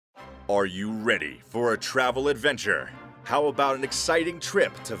Are you ready for a travel adventure? How about an exciting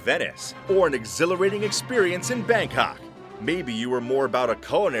trip to Venice or an exhilarating experience in Bangkok? Maybe you are more about a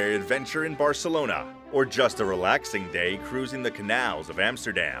culinary adventure in Barcelona or just a relaxing day cruising the canals of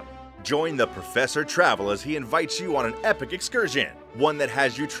Amsterdam. Join the Professor Travel as he invites you on an epic excursion, one that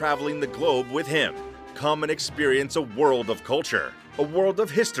has you traveling the globe with him. Come and experience a world of culture, a world of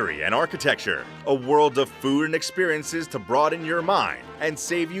history and architecture, a world of food and experiences to broaden your mind and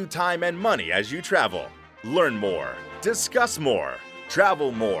save you time and money as you travel. Learn more, discuss more,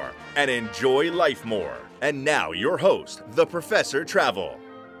 travel more, and enjoy life more. And now your host, the Professor Travel.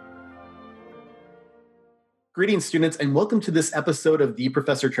 Greetings, students, and welcome to this episode of The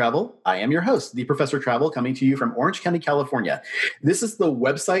Professor Travel. I am your host, The Professor Travel, coming to you from Orange County, California. This is the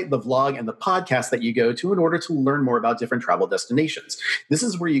website, the vlog, and the podcast that you go to in order to learn more about different travel destinations. This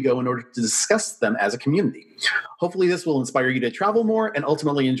is where you go in order to discuss them as a community. Hopefully, this will inspire you to travel more and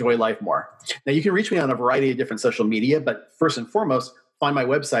ultimately enjoy life more. Now, you can reach me on a variety of different social media, but first and foremost, find my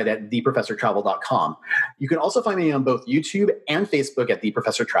website at theprofessortravel.com. You can also find me on both YouTube and Facebook at The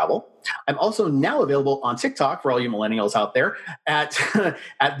Professor Travel. I'm also now available on TikTok for all you millennials out there at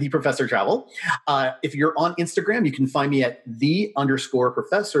The Professor Travel. If you're on Instagram, you can find me at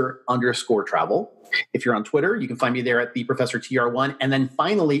 _professor_travel. If you're on Twitter, you can find me there at TheProfessorTR1. And then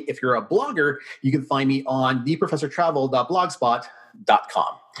finally, if you're a blogger, you can find me on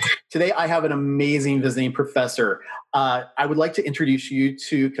theprofessortravel.blogspot.com. Today, I have an amazing visiting professor. I would like to introduce you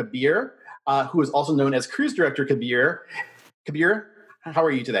to Kabir, who is also known as Cruise Director Kabir. Kabir, how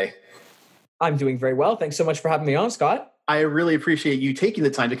are you today? I'm doing very well. Thanks so much for having me on, Scott. I really appreciate you taking the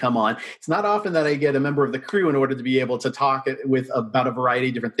time to come on. It's not often that I get a member of the crew in order to be able to talk about a variety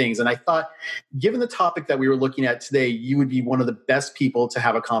of different things. And I thought, given the topic that we were looking at today, you would be one of the best people to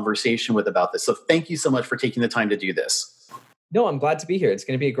have a conversation with about this. So thank you so much for taking the time to do this. No, I'm glad to be here. It's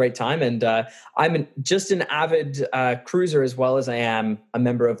going to be a great time. And I'm just an avid cruiser as well as I am a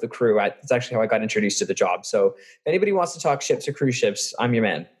member of the crew. It's actually how I got introduced to the job. So if anybody wants to talk ships or cruise ships, I'm your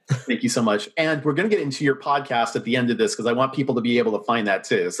man. Thank you so much. And we're going to get into your podcast at the end of this because I want people to be able to find that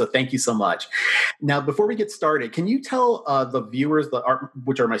too. So thank you so much. Now, before we get started, can you tell the viewers,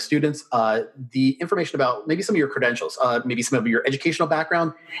 which are my students, the information about maybe some of your credentials, maybe some of your educational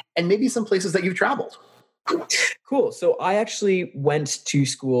background, and maybe some places that you've traveled? Cool. So I actually went to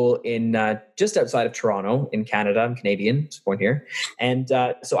school in just outside of Toronto in Canada. I'm Canadian, just born here. And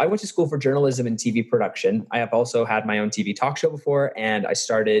so I went to school for journalism and TV production. I have also had my own TV talk show before, and I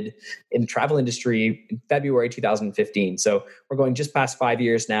started in the travel industry in February 2015. So we're going just past 5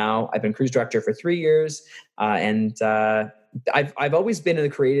 years now. I've been cruise director for 3 years. I've always been in the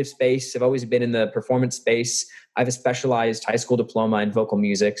creative space. I've always been in the performance space. I have a specialized high school diploma in vocal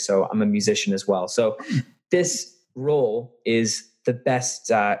music, so I'm a musician as well. So this role is the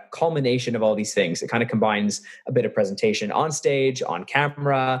best culmination of all these things. It kind of combines a bit of presentation on stage, on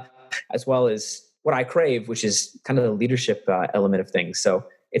camera, as well as what I crave, which is kind of the leadership element of things. So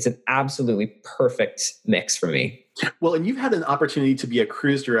it's an absolutely perfect mix for me. Well, and you've had an opportunity to be a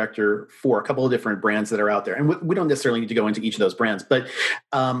cruise director for a couple of different brands that are out there. And we don't necessarily need to go into each of those brands, but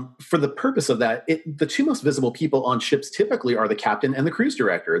for the purpose of that, the two most visible people on ships typically are the captain and the cruise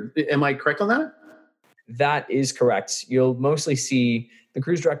director. Am I correct on that? That is correct. You'll mostly see the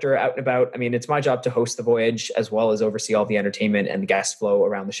cruise director out and about. I mean, it's my job to host the voyage as well as oversee all the entertainment and the guest flow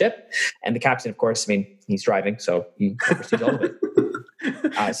around the ship. And the captain, of course, I mean, he's driving, so he oversees all of it.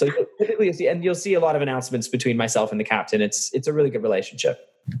 So typically you'll see a lot of announcements between myself and the captain. It's a really good relationship.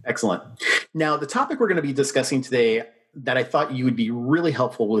 Excellent. Now, the topic we're going to be discussing today that I thought you would be really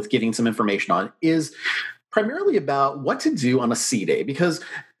helpful with getting some information on is primarily about what to do on a sea day, because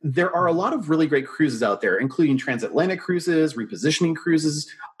there are a lot of really great cruises out there, including transatlantic cruises, repositioning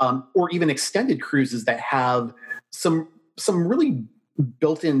cruises, or even extended cruises that have some really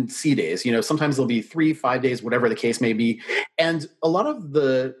built-in sea days. You know, sometimes there'll be 3-5 days, whatever the case may be. And a lot of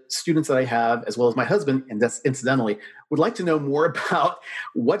the students that I have, as well as my husband, and that's incidentally, would like to know more about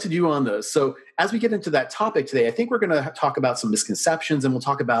what to do on those. So as we get into that topic today, I think we're going to talk about some misconceptions and we'll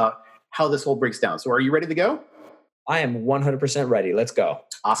talk about how this whole breaks down. So are you ready to go? I am 100% ready. Let's go.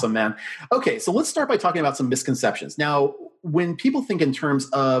 Awesome, man. Okay, so let's start by talking about some misconceptions. Now, when people think in terms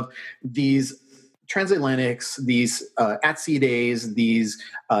of these transatlantics, these at-sea days, these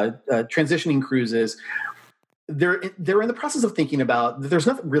transitioning cruises, they're in the process of thinking about there's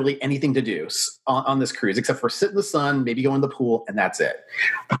not really anything to do on this cruise except for sit in the sun, maybe go in the pool, and that's it.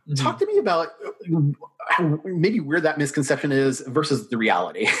 Mm-hmm. Talk to me about maybe where that misconception is versus the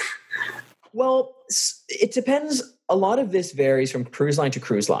reality. Well, it depends. A lot of this varies from cruise line to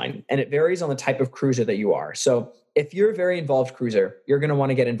cruise line, and it varies on the type of cruiser that you are. So if you're a very involved cruiser, you're going to want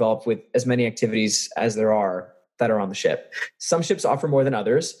to get involved with as many activities as there are that are on the ship. Some ships offer more than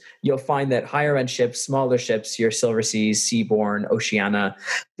others. You'll find that higher end ships, smaller ships, your Silver Seas, Seabourn, Oceania,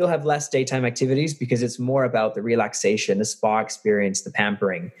 they'll have less daytime activities because it's more about the relaxation, the spa experience, the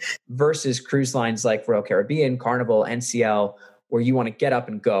pampering, versus cruise lines like Royal Caribbean, Carnival, NCL, where you want to get up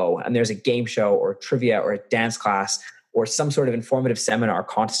and go, and there's a game show or trivia or a dance class or some sort of informative seminar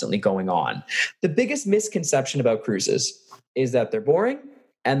constantly going on. The biggest misconception about cruises is that they're boring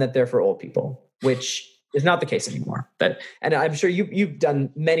and that they're for old people, which is not the case anymore. And I'm sure you've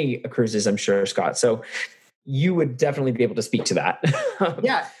done many cruises, I'm sure, Scott. So you would definitely be able to speak to that.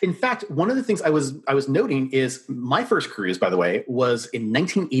 Yeah. In fact, one of the things I was noting is my first cruise, by the way, was in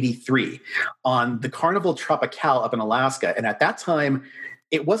 1983 on the Carnival Tropicale up in Alaska. And at that time,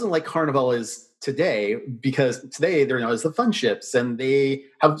 it wasn't like Carnival is today, because today they're known as the fun ships and they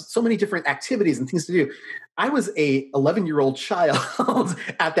have so many different activities and things to do. I was a 11-year-old child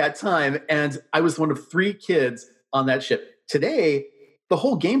at that time, and I was one of 3 kids on that ship. Today, the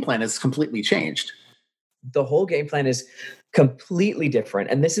whole game plan has completely changed. The whole game plan is completely different.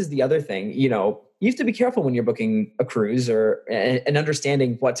 And this is the other thing, you have to be careful when you're booking a cruise and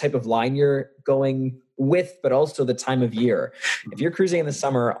understanding what type of line you're going with, but also the time of year. If you're cruising in the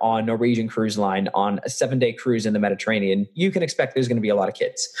summer on Norwegian Cruise Line on a 7-day cruise in the Mediterranean, you can expect there's going to be a lot of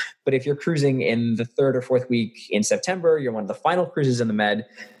kids. But if you're cruising in the 3rd or 4th week in September, you're one of the final cruises in the Med,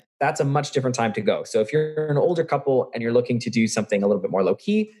 that's a much different time to go. So if you're an older couple and you're looking to do something a little bit more low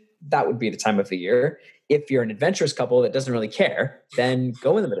key, that would be the time of the year. If you're an adventurous couple that doesn't really care, then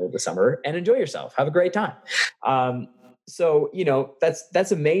go in the middle of the summer and enjoy yourself. Have a great time. So,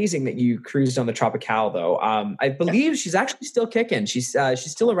 that's amazing that you cruised on the Tropicale, though. I believe she's actually still kicking. She's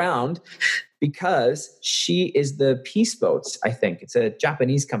still around because she is the Peace Boats, I think. It's a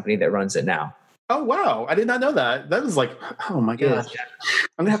Japanese company that runs it now. Oh, wow. I did not know that. That was like, oh my gosh. Yeah.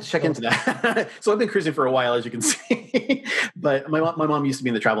 I'm going to have to check into that. So I've been cruising for a while, as you can see. But my mom used to be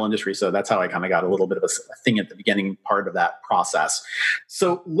in the travel industry, so that's how I kind of got a little bit of a thing at the beginning part of that process.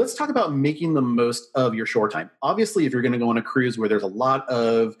 So let's talk about making the most of your shore time. Obviously, if you're going to go on a cruise where there's a lot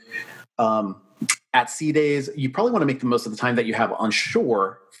of at sea days, you probably want to make the most of the time that you have on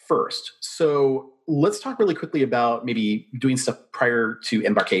shore first. So let's talk really quickly about maybe doing stuff prior to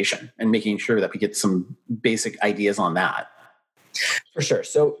embarkation and making sure that we get some basic ideas on that. For sure.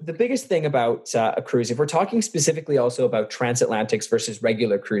 So the biggest thing about a cruise, if we're talking specifically also about transatlantics versus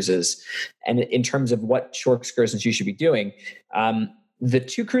regular cruises, and in terms of what shore excursions you should be doing, the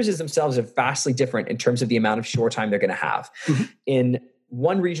 2 cruises themselves are vastly different in terms of the amount of shore time they're going to have. Mm-hmm. In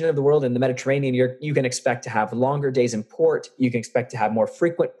one region of the world, in the Mediterranean, you can expect to have longer days in port. You can expect to have more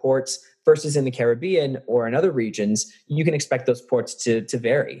frequent ports, versus in the Caribbean or in other regions, you can expect those ports to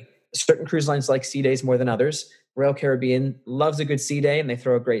vary. Certain cruise lines like sea days more than others. Royal Caribbean loves a good sea day, and they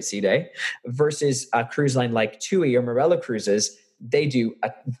throw a great sea day, versus a cruise line like TUI or Marella Cruises. They do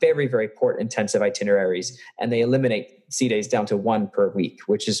a very, very port-intensive itineraries, and they eliminate sea days down to 1 per week,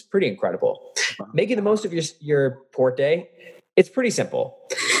 which is pretty incredible. Making the most of your port day, it's pretty simple.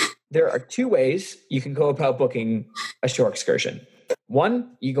 There are 2 ways you can go about booking a shore excursion.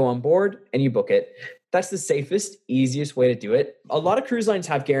 1, you go on board and you book it. That's the safest, easiest way to do it. A lot of cruise lines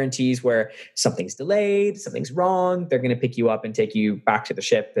have guarantees where something's delayed, something's wrong. They're going to pick you up and take you back to the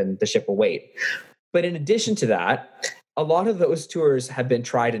ship, and the ship will wait. But in addition to that, a lot of those tours have been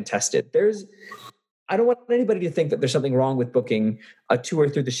tried and tested. I don't want anybody to think that there's something wrong with booking a tour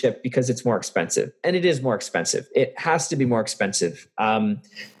through the ship because it's more expensive. And it is more expensive. It has to be more expensive.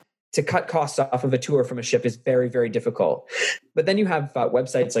 To cut costs off of a tour from a ship is very, very difficult. But then you have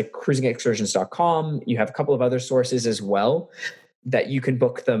websites like cruisingexcursions.com. You have a couple of other sources as well that you can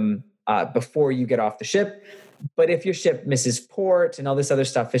book them before you get off the ship. But if your ship misses port and all this other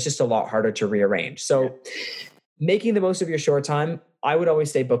stuff, it's just a lot harder to rearrange. So making the most of your shore time, I would always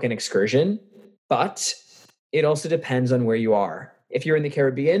say book an excursion, but it also depends on where you are. If you're in the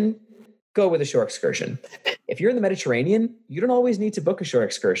Caribbean, go with a shore excursion. If you're in the Mediterranean, you don't always need to book a shore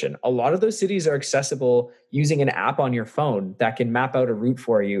excursion. A lot of those cities are accessible using an app on your phone that can map out a route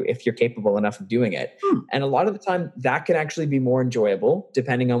for you if you're capable enough of doing it. And a lot of the time, that can actually be more enjoyable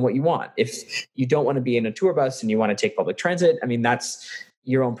depending on what you want. If you don't want to be in a tour bus and you want to take public transit, that's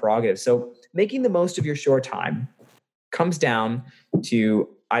your own prerogative. So making the most of your shore time comes down to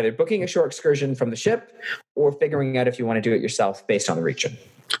either booking a shore excursion from the ship or figuring out if you want to do it yourself based on the region.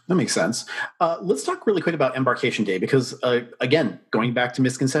 That makes sense. Let's talk really quick about embarkation day, because again, going back to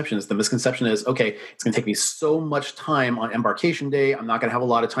misconceptions, the misconception is, okay, it's going to take me so much time on embarkation day. I'm not going to have a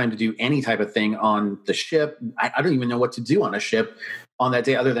lot of time to do any type of thing on the ship. I don't even know what to do on a ship on that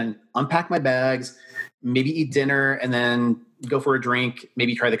day other than unpack my bags, maybe eat dinner, and then go for a drink,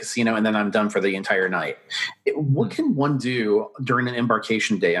 maybe try the casino, and then I'm done for the entire night. What can one do during an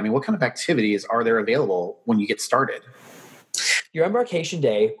embarkation day? I mean, what kind of activities are there available when you get started? Your embarkation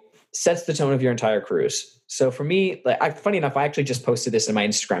day sets the tone of your entire cruise. So for me, funny enough, I actually just posted this in my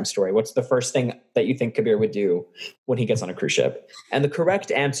Instagram story. What's the first thing that you think Kabir would do when he gets on a cruise ship? And the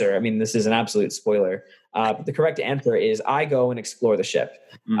correct answer, I mean, this is an absolute spoiler, but the correct answer is I go and explore the ship.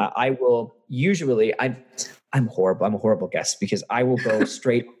 I will usually, I'm horrible. I'm a horrible guest because I will go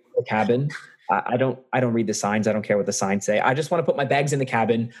straight to the cabin. I don't read the signs. I don't care what the signs say. I just want to put my bags in the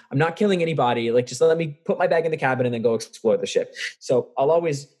cabin. I'm not killing anybody. Like, just let me put my bag in the cabin and then go explore the ship. So I'll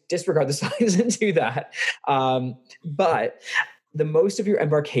always disregard the signs and do that. But the most of your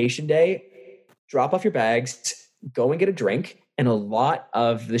embarkation day, drop off your bags, go and get a drink. And a lot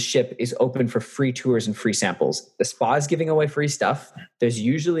of the ship is open for free tours and free samples. The spa is giving away free stuff. There's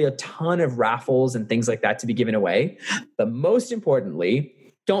usually a ton of raffles and things like that to be given away. But most importantly,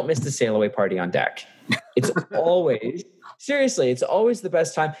 don't miss the sail away party on deck. It's always, seriously, it's always the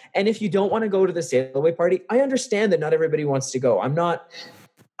best time. And if you don't want to go to the sail away party, I understand that not everybody wants to go. I'm not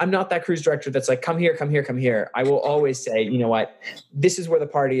that cruise director that's like, come here, come here, come here. I will always say, you know what, this is where the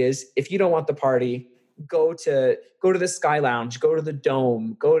party is. If you don't want the party, go to the Sky Lounge, go to the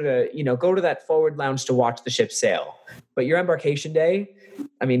Dome, go to that forward lounge to watch the ship sail. But your embarkation day,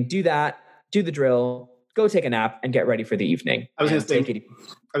 I mean, do that, do the drill, go take a nap and get ready for the evening. I was going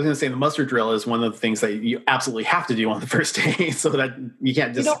to say the muster drill is one of the things that you absolutely have to do on the first day, so that you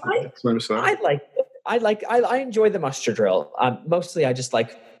can't just. I enjoy the muster drill. Mostly, I just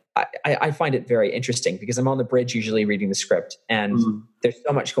like. I find it very interesting because I'm on the bridge usually reading the script, and there's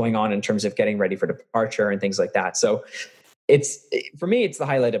so much going on in terms of getting ready for departure and things like that. So for me, it's the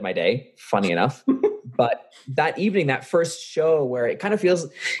highlight of my day, funny enough. But that evening, that first show where it kind of feels,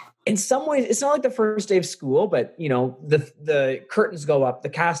 in some ways, it's not like the first day of school, but the curtains go up, the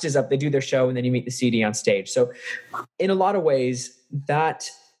cast is up, they do their show, and then you meet the CD on stage. So in a lot of ways, that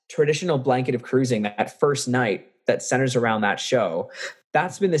traditional blanket of cruising, that first night that centers around that show,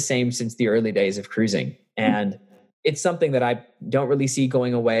 that's been the same since the early days of cruising. And it's something that I don't really see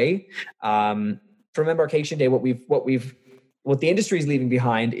going away. From embarkation day, what the industry is leaving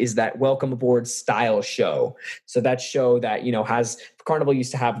behind is that welcome aboard style show. So that show that, Carnival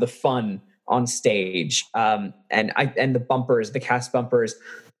used to have the fun on stage, and the bumpers, the cast bumpers,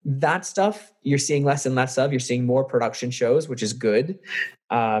 that stuff you're seeing less and less of. You're seeing more production shows, which is good.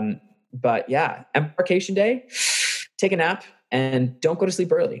 But yeah, embarkation day, take a nap and don't go to sleep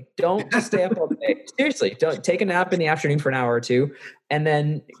early. Don't just stay up all day. Seriously, don't take a nap in the afternoon for an hour or two and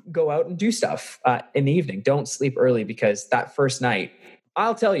then go out and do stuff in the evening. Don't sleep early, because that first night,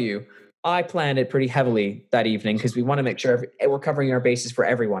 I'll tell you, I planned it pretty heavily that evening because we want to make sure we're covering our bases for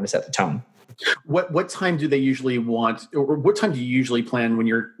everyone to set the tone. What time do they usually want, or what time do you usually plan when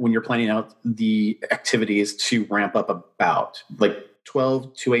you're planning out the activities to ramp up about? Like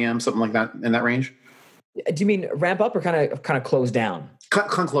 12, 2 a.m., something like that, in that range? Do you mean ramp up or kind of close down?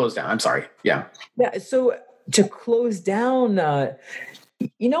 Close down. I'm sorry. Yeah. Yeah. So to close down,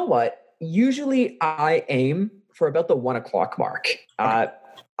 you know what? Usually I aim for about the 1 o'clock mark.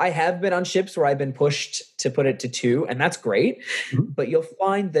 I have been on ships where I've been pushed to put it to 2, and that's great. Mm-hmm. But you'll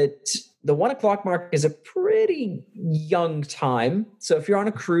find that the 1 o'clock mark is a pretty young time. So if you're on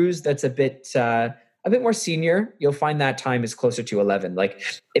a cruise that's a bit more senior, you'll find that time is closer to 11. Like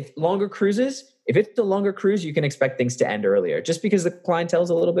if it's a longer cruise, you can expect things to end earlier just because the clientele is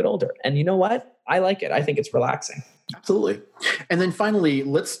a little bit older. And you know what? I like it. I think it's relaxing. Absolutely. And then finally,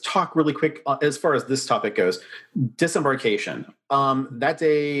 let's talk really quick as far as this topic goes. Disembarkation. That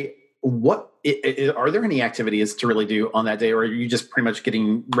day, are there any activities to really do on that day, or are you just pretty much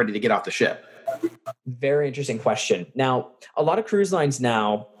getting ready to get off the ship? Very interesting question. Now, a lot of cruise lines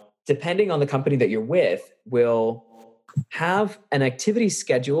now, depending on the company that you're with, will have an activity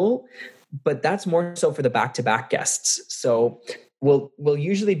schedule, but that's more so for the back-to-back guests. So we'll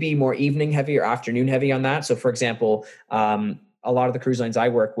usually be more evening heavy or afternoon heavy on that. So for example, a lot of the cruise lines I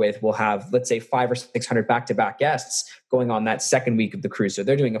work with will have, let's say, 500 or 600 back-to-back guests going on that second week of the cruise. So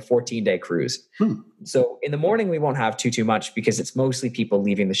they're doing a 14-day cruise. So in the morning, we won't have too much because it's mostly people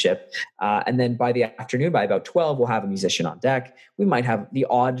leaving the ship. And then by the afternoon, by about 12, we'll have a musician on deck. We might have the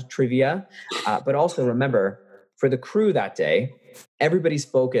odd trivia. But also remember, for the crew that day, everybody's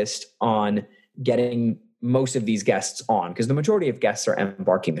focused on getting most of these guests on, because the majority of guests are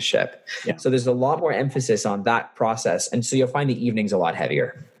embarking the ship. Yeah. So there's a lot more emphasis on that process. And so you'll find the evenings a lot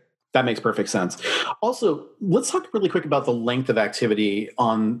heavier. That makes perfect sense. Also, let's talk really quick about the length of activity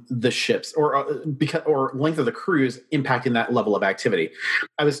on the ships, or length of the cruise impacting that level of activity.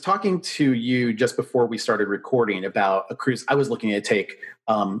 I was talking to you just before we started recording about a cruise I was looking to take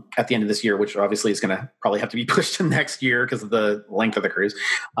at the end of this year, which obviously is going to probably have to be pushed to next year because of the length of the cruise.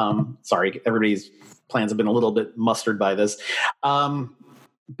 Sorry, everybody's plans have been a little bit mustered by this.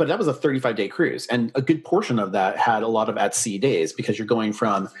 But that was a 35-day cruise, and a good portion of that had a lot of at-sea days because you're going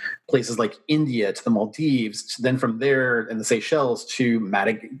from places like India to the Maldives, then from there in the Seychelles to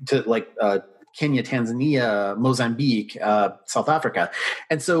Kenya, Tanzania, Mozambique, South Africa.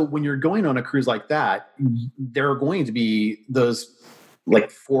 And so when you're going on a cruise like that, there are going to be those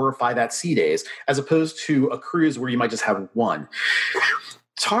like 4 or 5 at-sea days, as opposed to a cruise where you might just have one.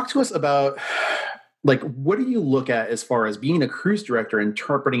 Talk to us about, like, what do you look at as far as being a cruise director,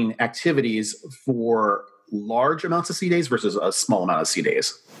 interpreting activities for large amounts of sea days versus a small amount of sea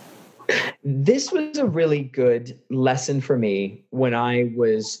days? This was a really good lesson for me when I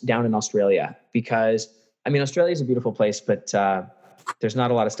was down in Australia, because I mean, Australia is a beautiful place, but there's not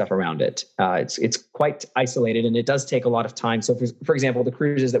a lot of stuff around it. It's quite isolated, and it does take a lot of time. So for example, the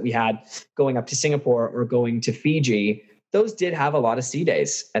cruises that we had going up to Singapore or going to Fiji, those did have a lot of sea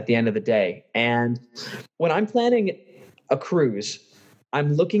days at the end of the day. And when I'm planning a cruise,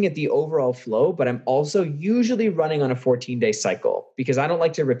 I'm looking at the overall flow, but I'm also usually running on a 14-day cycle because I don't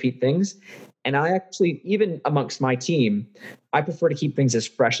like to repeat things. And I actually, even amongst my team, I prefer to keep things as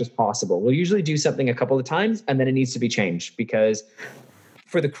fresh as possible. We'll usually do something a couple of times and then it needs to be changed, because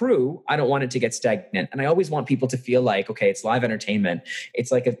for the crew, I don't want it to get stagnant. And I always want people to feel like, okay, it's live entertainment. It's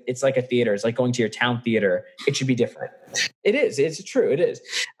like a theater. It's like going to your town theater. It should be different. It is. It's true. It is.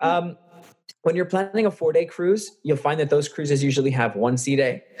 When you're planning a 4-day cruise, you'll find that those cruises usually have one sea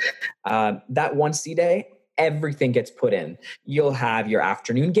day. That one sea day, everything gets put in. You'll have your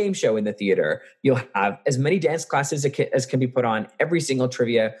afternoon game show in the theater. You'll have as many dance classes as can be put on, every single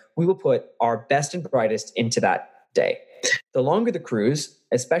trivia. We will put our best and brightest into that day. The longer the cruise,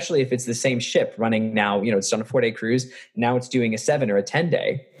 especially if it's the same ship running now, it's on a 4-day cruise, now it's doing a 7 or a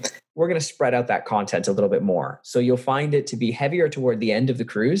 10-day, we're going to spread out that content a little bit more. So you'll find it to be heavier toward the end of the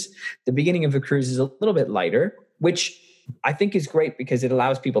cruise. The beginning of the cruise is a little bit lighter, which I think is great because it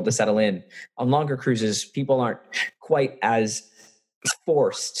allows people to settle in. On longer cruises, people aren't quite as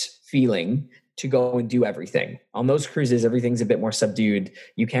forced feeling to go and do everything. On those cruises, everything's a bit more subdued.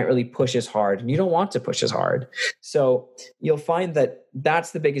 You can't really push as hard, and you don't want to push as hard. So you'll find that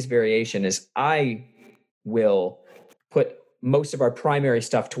that's the biggest variation. Is I will put most of our primary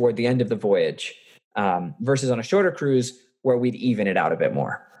stuff toward the end of the voyage, versus on a shorter cruise where we'd even it out a bit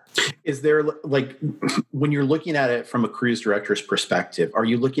more. Is there, like, when you're looking at it from a cruise director's perspective, are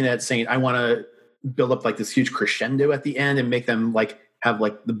you looking at saying, I want to build up like this huge crescendo at the end and make them like have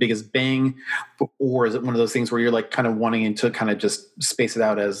like the biggest bang? Or is it one of those things where you're like kind of wanting to kind of just space it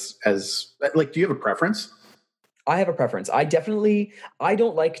out as like, do you have a preference? I have a preference. I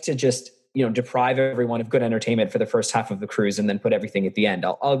don't like to just, deprive everyone of good entertainment for the first half of the cruise and then put everything at the end.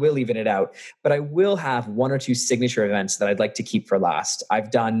 I will even it out, but I will have 1 or 2 signature events that I'd like to keep for last. I've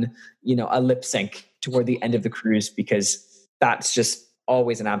done, a lip sync toward the end of the cruise because that's just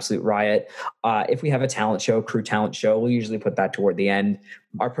always an absolute riot. If we have a crew talent show, we'll usually put that toward the end.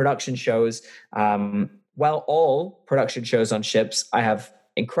 Our production shows, while all production shows on ships, I have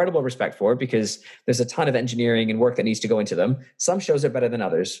incredible respect for, because there's a ton of engineering and work that needs to go into them. Some shows are better than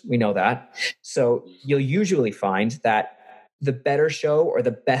others. We know that. So you'll usually find that the better show or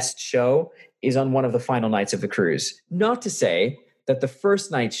the best show is on one of the final nights of the cruise. Not to say that the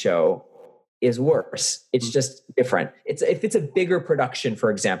first night's show is worse. It's just different. If it's a bigger production,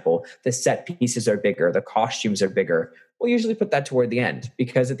 for example, the set pieces are bigger, the costumes are bigger, we'll usually put that toward the end,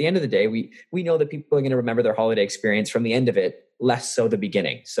 because at the end of the day, we know that people are going to remember their holiday experience from the end of it, less so the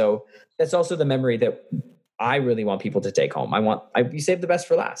beginning. So that's also the memory that I really want people to take home. You save the best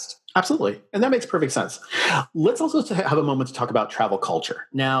for last. Absolutely. And that makes perfect sense. Let's also have a moment to talk about travel culture.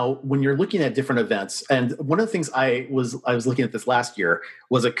 Now, when you're looking at different events, and one of the things I was looking at this last year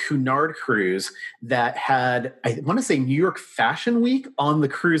was a Cunard cruise that had, I want to say, New York Fashion Week on the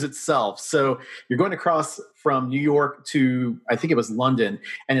cruise itself. So you're going across from New York to, I think it was London.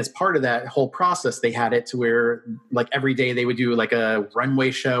 And as part of that whole process, they had it to where like every day they would do like a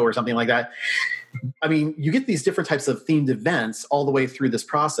runway show or something like that. I mean, you get these different types of themed events all the way through this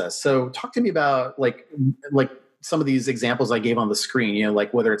process. So talk to me about like some of these examples I gave on the screen,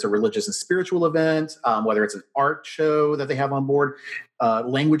 like whether it's a religious and spiritual event, whether it's an art show that they have on board,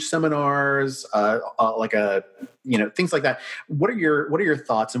 language seminars, things like that. What are your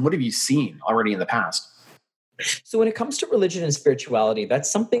thoughts, and what have you seen already in the past? So when it comes to religion and spirituality,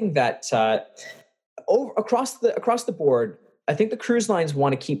 that's something that across the board, I think the cruise lines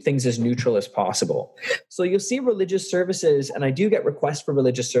want to keep things as neutral as possible. So you'll see religious services, and I do get requests for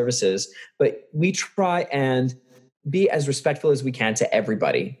religious services, but we try and be as respectful as we can to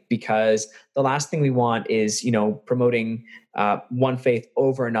everybody, because the last thing we want is, promoting one faith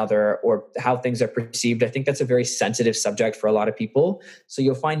over another or how things are perceived. I think that's a very sensitive subject for a lot of people. So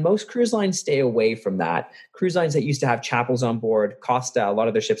you'll find most cruise lines stay away from that. Cruise lines that used to have chapels on board, Costa, a lot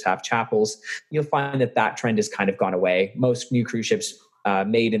of their ships have chapels. You'll find that trend has kind of gone away. Most new cruise ships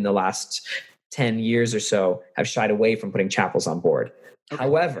made in the last 10 years or so have shied away from putting chapels on board. Okay.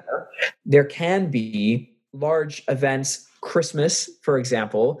 However, there can be large events, Christmas, for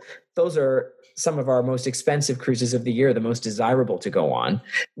example. Those are some of our most expensive cruises of the year, the most desirable to go on.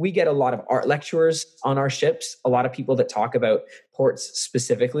 We get a lot of art lecturers on our ships, a lot of people that talk about ports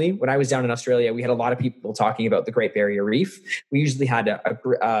specifically. When I was down in Australia, we had a lot of people talking about the Great Barrier Reef. We usually had a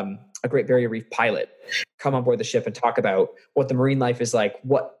Great Barrier Reef pilot come on board the ship and talk about what the marine life is like,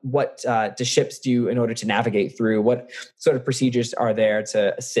 what do ships do in order to navigate through, what sort of procedures are there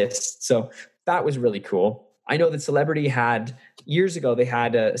to assist. So that was really cool. I know that Celebrity years ago, they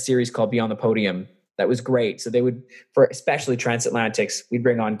had a series called Beyond the Podium that was great. So they would, for especially transatlantics, we'd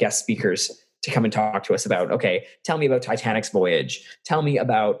bring on guest speakers to come and talk to us about, okay, tell me about Titanic's voyage. Tell me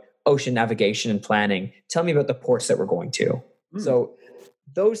about ocean navigation and planning. Tell me about the ports that we're going to. So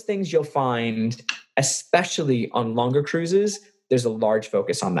those things you'll find, especially on longer cruises, there's a large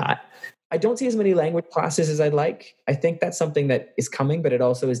focus on that. I don't see as many language classes as I'd like. I think that's something that is coming, but it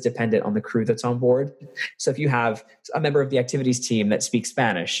also is dependent on the crew that's on board. So if you have a member of the activities team that speaks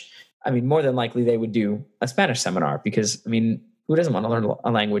Spanish, more than likely they would do a Spanish seminar, because, who doesn't want to learn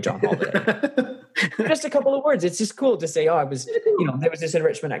a language on holiday? Just a couple of words. It's just cool to say, there was this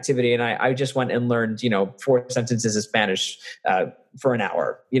enrichment activity and I just went and learned, 4 sentences of Spanish for an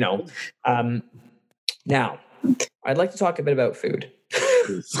hour, Now, I'd like to talk a bit about food.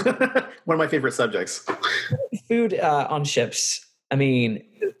 One of my favorite subjects. Food on ships.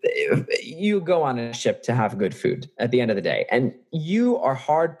 You go on a ship to have good food at the end of the day, and you are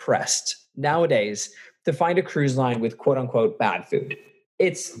hard pressed nowadays to find a cruise line with quote unquote bad food.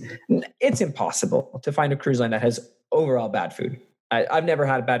 It's impossible to find a cruise line that has overall bad food. I've never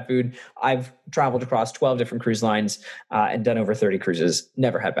had bad food. I've traveled across 12 different cruise lines and done over 30 cruises.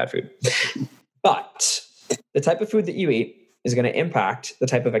 Never had bad food. But the type of food that you eat is going to impact the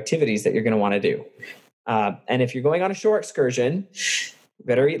type of activities that you're going to want to do. And if you're going on a shore excursion, you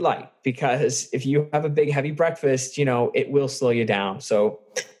better eat light, because if you have a big, heavy breakfast, it will slow you down. So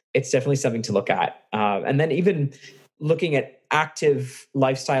it's definitely something to look at. And then even looking at active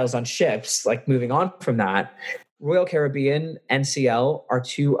lifestyles on ships, like moving on from that, Royal Caribbean, NCL are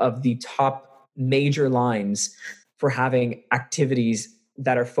 2 of the top major lines for having activities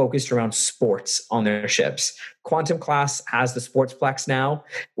that are focused around sports on their ships. Quantum Class has the Sportsplex now,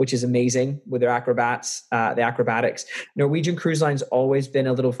 which is amazing with their the acrobatics. Norwegian Cruise Line's always been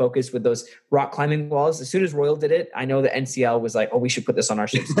a little focused with those rock climbing walls. As soon as Royal did it, I know that NCL was like, oh, we should put this on our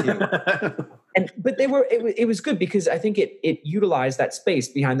ships too. But it was good, because I think it utilized that space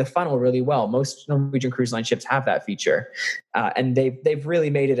behind the funnel really well. Most Norwegian Cruise Line ships have that feature, and they've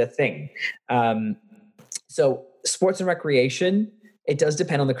really made it a thing. So sports and recreation, it does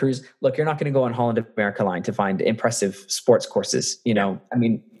depend on the cruise. Look, you're not going to go on Holland America Line to find impressive sports courses.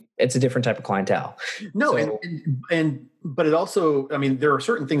 It's a different type of clientele. No, so, but it also, there are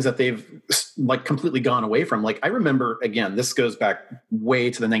certain things that they've completely gone away from. Like, I remember, again, this goes back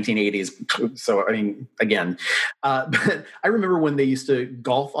way to the 1980s. So, but I remember when they used to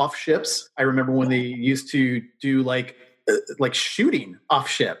golf off ships. I remember when they used to do like shooting off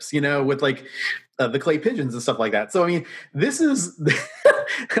ships, with the clay pigeons and stuff like that. So, this is,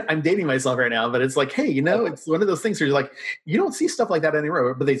 I'm dating myself right now, but it's like, hey, it's one of those things where you're like, you don't see stuff like that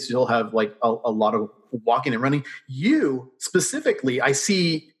anywhere, but they still have a lot of walking and running. You specifically, I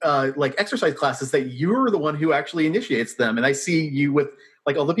see exercise classes that you're the one who actually initiates them. And I see you with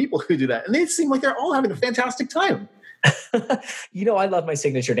all the people who do that. And they seem like they're all having a fantastic time. I love my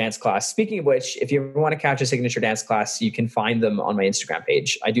signature dance class. Speaking of which, if you ever want to catch a signature dance class, you can find them on my Instagram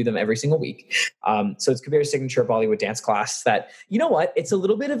page. I do them every single week. So it's Kabir's signature Bollywood dance class that, it's a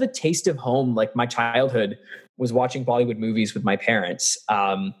little bit of a taste of home. Like, my childhood was watching Bollywood movies with my parents.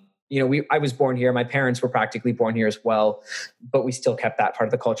 I was born here. My parents were practically born here as well, but we still kept that part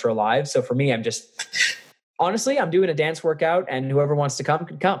of the culture alive. So for me, I'm doing a dance workout, and whoever wants to come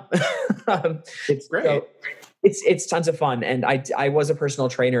can come. It's great. It's tons of fun. And I was a personal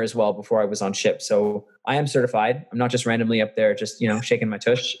trainer as well before I was on ship. So I am certified. I'm not just randomly up there, just, shaking my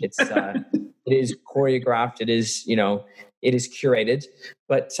tush. It's, it is choreographed. It is, it is curated,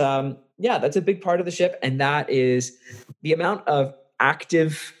 but, yeah, that's a big part of the ship. And that is the amount of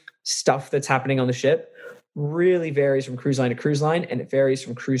active stuff that's happening on the ship really varies from cruise line to cruise line. And it varies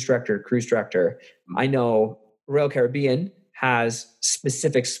from cruise director to cruise director. I know Royal Caribbean has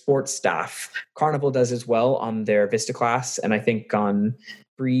specific sports staff. Carnival does as well on their Vista class, and I think on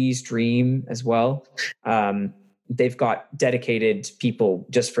Breeze Dream as well. They've got dedicated people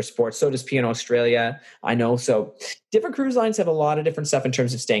just for sports. So does P&O Australia, I know. So different cruise lines have a lot of different stuff in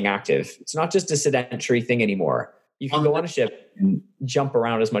terms of staying active. It's not just a sedentary thing anymore. You can go on a ship and jump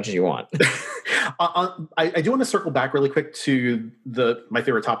around as much as you want. I do want to circle back really quick to my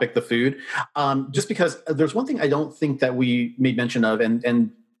favorite topic, the food, just because there's one thing I don't think that we made mention of,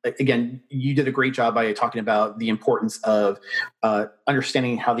 and again, you did a great job by talking about the importance of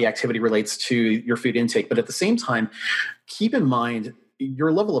understanding how the activity relates to your food intake. But at the same time, keep in mind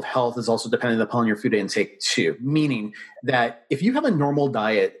your level of health is also dependent upon your food intake too, meaning that if you have a normal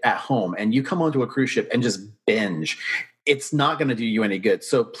diet at home and you come onto a cruise ship and just binge, it's not going to do you any good.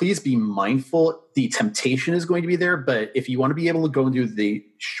 So please be mindful. The temptation is going to be there, but if you want to be able to go and do the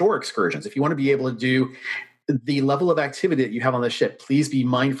shore excursions, if you want to be able to do the level of activity that you have on the ship, please be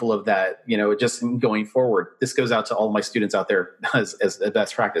mindful of that, just going forward. This goes out to all my students out there as a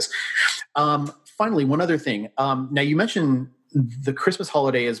best practice. Finally, one other thing. Now you mentioned the Christmas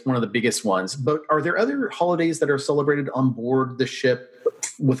holiday is one of the biggest ones, but are there other holidays that are celebrated on board the ship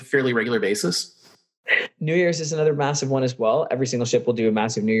with a fairly regular basis? New Year's is another massive one as well. Every single ship will do a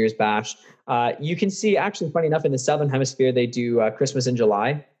massive New Year's bash. You can see, actually, funny enough, in the Southern Hemisphere, they do Christmas in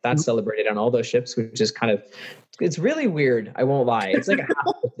July. That's celebrated on all those ships, which is it's really weird. I won't lie. It's like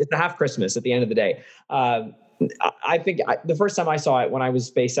it's a half Christmas at the end of the day. I think the first time I saw it when I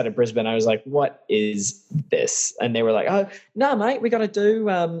was based out of Brisbane, I was like, what is this? And they were like, oh, no, mate, we got to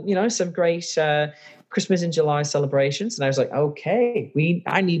do, some great Christmas in July celebrations. And I was like, okay,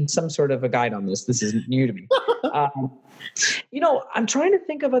 I need some sort of a guide on this. This is new to me. I'm trying to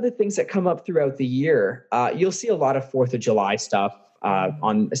think of other things that come up throughout the year. You'll see a lot of 4th of July stuff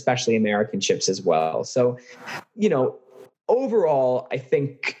on especially American ships as well. So, overall, I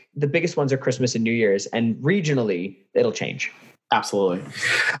think the biggest ones are Christmas and New Year's, and regionally, it'll change. Absolutely.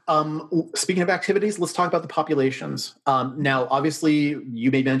 Speaking of activities, let's talk about the populations. Now, obviously,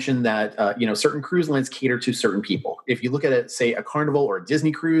 you may mention that, certain cruise lines cater to certain people. If you look at it, say, a Carnival or a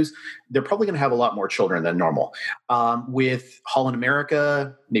Disney cruise, they're probably going to have a lot more children than normal. With Holland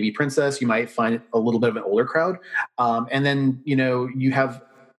America, maybe Princess, you might find a little bit of an older crowd. And then, you have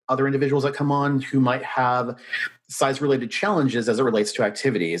other individuals that come on who might have size-related challenges as it relates to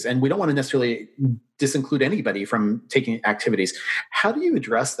activities. And we don't want to necessarily disinclude anybody from taking activities. How do you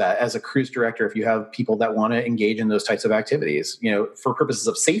address that as a cruise director if you have people that want to engage in those types of activities, for purposes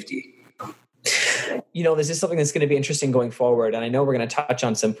of safety? This is something that's going to be interesting going forward. And I know we're going to touch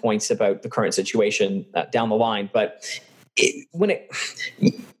on some points about the current situation down the line, but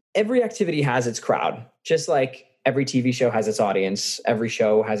every activity has its crowd, just like every TV show has its audience, every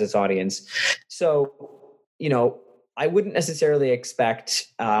show has its audience. So, I wouldn't necessarily expect,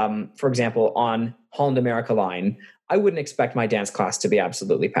 for example, on Holland America Line, I wouldn't expect my dance class to be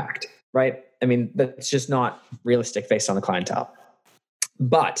absolutely packed, right? I mean, that's just not realistic based on the clientele.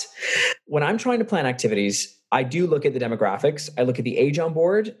 But when I'm trying to plan activities, I do look at the demographics. I look at the age on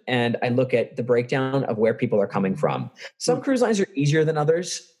board, and I look at the breakdown of where people are coming from. Some cruise lines are easier than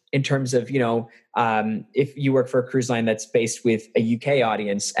others in terms of, if you work for a cruise line that's based with a UK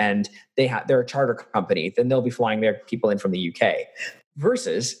audience and they're a charter company, then they'll be flying their people in from the UK.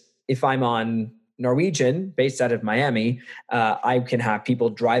 Versus if I'm on Norwegian, based out of Miami, I can have people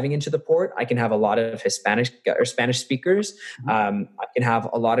driving into the port. I can have a lot of Hispanic or Spanish speakers. I can have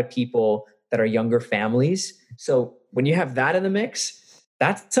a lot of people that are younger families. So when you have that in the mix,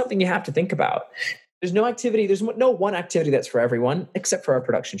 that's something you have to think about. There's no one activity that's for everyone, except for our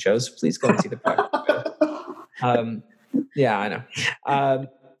production shows. Please go and see the production. Yeah, I know.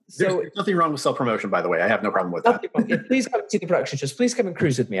 There's nothing wrong with self-promotion, by the way. I have no problem with that. Please come and see the production shows. Please come and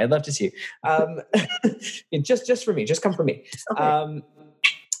cruise with me. I'd love to see you. Just for me. Just come for me. Okay.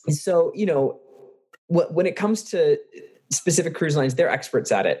 So, when it comes to specific cruise lines, they're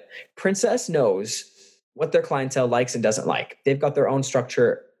experts at it. Princess knows what their clientele likes and doesn't like. They've got their own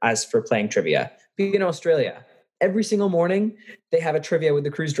structure as for playing trivia. In Australia, every single morning, they have a trivia with the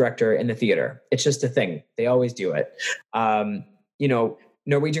cruise director in the theater. It's just a thing. They always do it.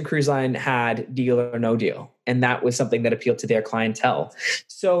 Norwegian Cruise Line had Deal or No Deal, and that was something that appealed to their clientele.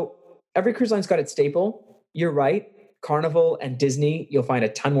 So every cruise line's got its staple. you're right. Carnival and Disney, you'll find a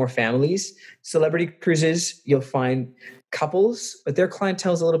ton more families. Celebrity cruises, you'll find couples, but their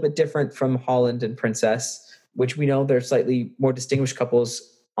clientele is a little bit different from Holland and Princess, which we know they're slightly more distinguished couples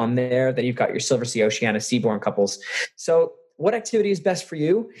on there. Then you've got your Silver Sea Oceania Seabourn couples. So what activity is best for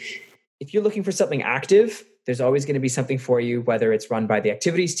you? If you're looking for something active, there's always going to be something for you, whether it's run by the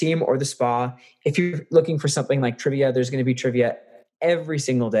activities team or the spa. If you're looking for something like trivia, there's going to be trivia every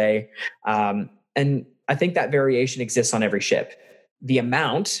single day. And I think that variation exists on every ship. The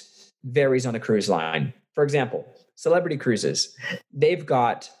amount varies on the cruise line. For example, Celebrity Cruises, they've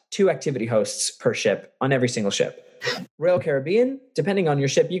got 2 activity hosts per ship on every single ship. Royal Caribbean, depending on your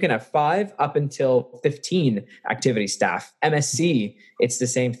ship, you can have 5 up until 15 activity staff. MSC, it's the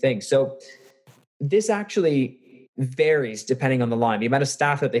same thing. So this actually varies depending on the line, the amount of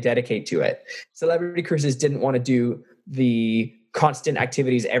staff that they dedicate to it. Celebrity Cruises didn't want to do the constant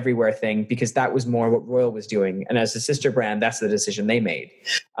activities everywhere thing because that was more what Royal was doing. And as a sister brand, that's the decision they made,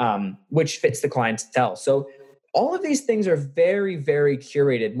 which fits the clientele. So all of these things are very, very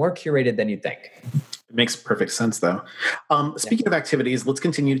curated, more curated than you'd think. It makes perfect sense, though. Speaking of activities, let's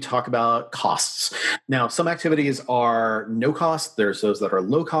continue to talk about costs. Now, some activities are no cost. There's those that are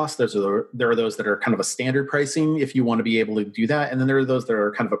low cost. There are those that are kind of a standard pricing if you want to be able to do that. And then there are those that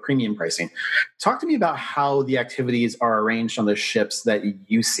are kind of a premium pricing. Talk to me about how the activities are arranged on the ships that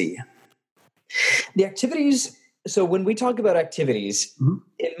you see. The activities... So when we talk about activities,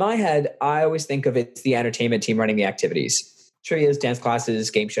 in my head, I always think of it's the entertainment team running the activities. Trivias, dance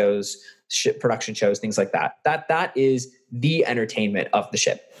classes, game shows, production shows, things like that. That is the entertainment of the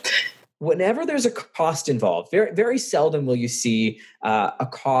ship. Whenever there's a cost involved, very, very seldom will you see a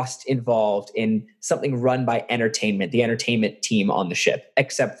cost involved in something run by entertainment, the entertainment team on the ship,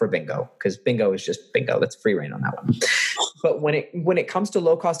 except for bingo, because bingo is just bingo. That's free reign on that one. But when it comes to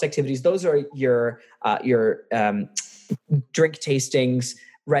low cost activities, those are your drink tastings,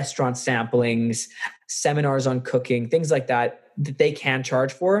 restaurant samplings, seminars on cooking, things like that they can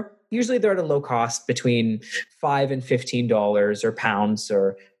charge for. Usually they're at a low cost between $5 and $15 or pounds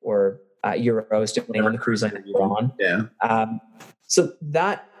or euros, depending on the cruise line that you're on. Yeah. So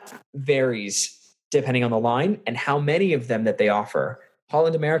that varies depending on the line and how many of them that they offer.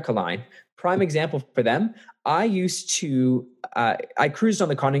 Holland America line, prime example for them. I cruised on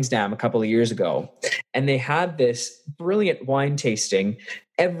the Koningsdam a couple of years ago, and they had this brilliant wine tasting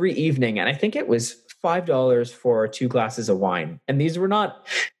every evening. And I think it was $5 for 2 glasses of wine. And these were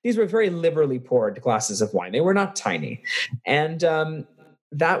very liberally poured glasses of wine. They were not tiny. And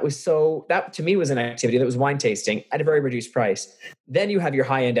that to me was an activity that was wine tasting at a very reduced price. Then you have your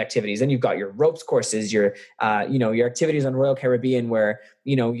high end activities. Then you've got your ropes courses, your activities on Royal Caribbean where,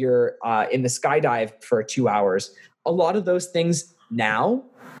 you're in the skydive for 2 hours. A lot of those things now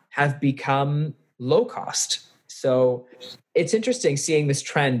have become low cost. So it's interesting seeing this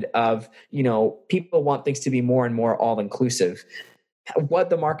trend of, people want things to be more and more all inclusive. What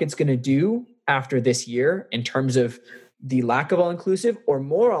the market's going to do after this year in terms of the lack of all-inclusive or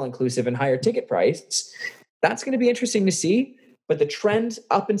more all-inclusive and higher ticket price, that's going to be interesting to see. But the trend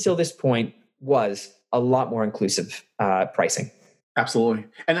up until this point was a lot more inclusive pricing. Absolutely.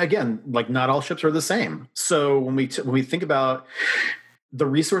 And again, like not all ships are the same. So when we think about the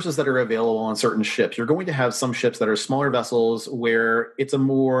resources that are available on certain ships, you're going to have some ships that are smaller vessels where it's a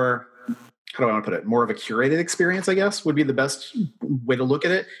more, how do I want to put it? More of a curated experience, I guess, would be the best way to look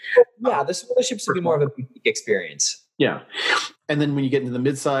at it. Yeah, the smaller ships would be more of a boutique experience. Yeah. And then when you get into the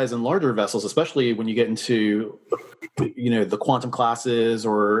mid-size and larger vessels, especially when you get into, the quantum classes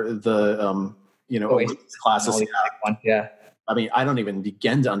or the, classes. Yeah. I mean, I don't even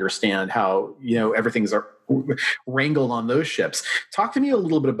begin to understand how, everything's wrangled on those ships. Talk to me a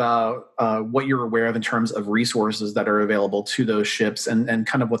little bit about what you're aware of in terms of resources that are available to those ships and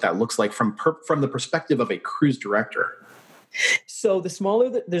kind of what that looks like from the perspective of a cruise director. So the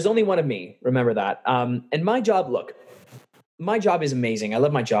smaller, there's only one of me, remember that. And my job is amazing. I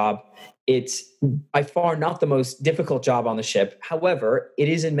love my job. It's by far not the most difficult job on the ship. However, it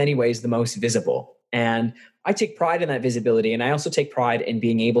is in many ways the most visible. And I take pride in that visibility. And I also take pride in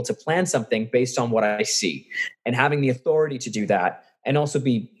being able to plan something based on what I see and having the authority to do that and also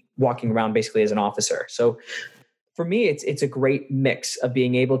be walking around basically as an officer. So for me, it's a great mix of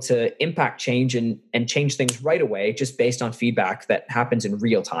being able to impact change and change things right away just based on feedback that happens in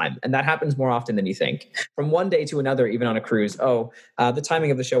real time. And that happens more often than you think. From one day to another, even on a cruise, the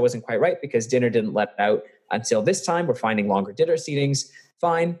timing of the show wasn't quite right because dinner didn't let out until this time. We're finding longer dinner seatings.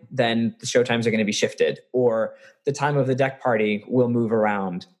 Fine, then the show times are going to be shifted. Or the time of the deck party will move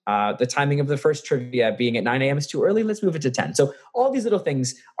around. The timing of the first trivia being at 9 a.m. is too early. Let's move it to 10. So all these little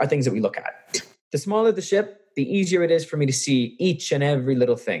things are things that we look at. The smaller the ship, the easier it is for me to see each and every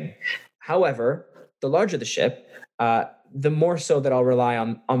little thing. However, the larger the ship, the more so that I'll rely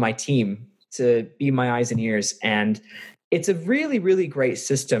on my team to be my eyes and ears. And it's a really, really great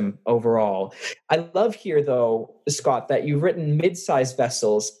system overall. I love here, though, Scott, that you've written mid-sized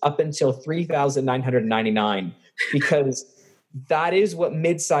vessels up until 3,999, because that is what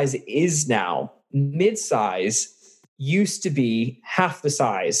mid-size is now. Mid-size used to be half the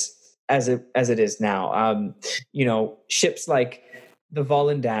size as it is now. Ships like the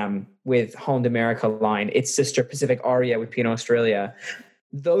Volendam with Holland America Line, its sister Pacific Aria with P&O Australia,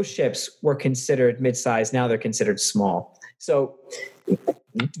 those ships were considered mid-size. Now they're considered small. So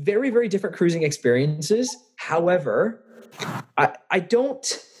very, very different cruising experiences. However, I don't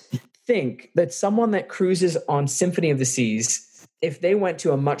think that someone that cruises on Symphony of the Seas, if they went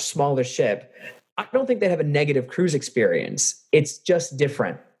to a much smaller ship, I don't think they'd have a negative cruise experience. It's just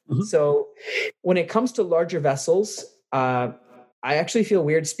different. Mm-hmm. So when it comes to larger vessels, I actually feel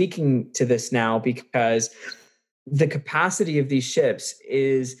weird speaking to this now, because the capacity of these ships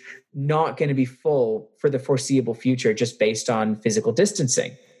is not going to be full for the foreseeable future just based on physical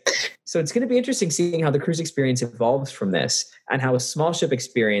distancing. So it's going to be interesting seeing how the cruise experience evolves from this, and how a small ship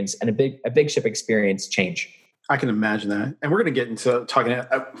experience and a big ship experience change. I can imagine that. And we're going to get into talking.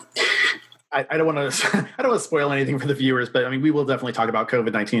 I don't want to spoil anything for the viewers, but I mean, we will definitely talk about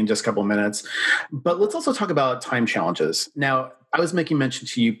COVID-19 in just a couple of minutes. But let's also talk about time challenges. Now, I was making mention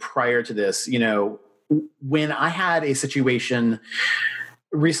to you prior to this, when I had a situation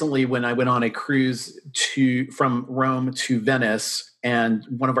recently when I went on a cruise from Rome to Venice, and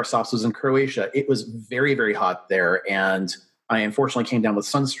one of our stops was in Croatia. It was very, very hot there, and I unfortunately came down with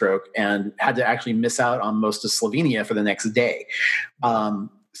sunstroke and had to actually miss out on most of Slovenia for the next day.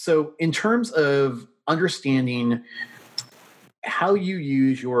 So in terms of understanding how you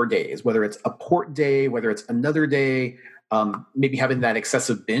use your days, whether it's a port day, whether it's another day, maybe having that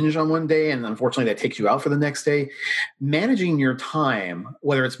excessive binge on one day, and unfortunately that takes you out for the next day, managing your time,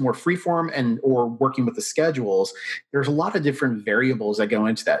 whether it's more freeform or working with the schedules, there's a lot of different variables that go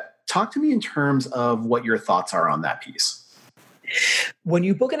into that. Talk to me in terms of what your thoughts are on that piece. When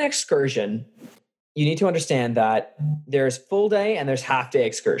you book an excursion, you need to understand that there's full day and there's half day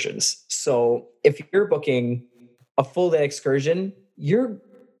excursions. So if you're booking a full day excursion, you're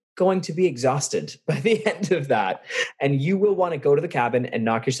going to be exhausted by the end of that. And you will want to go to the cabin and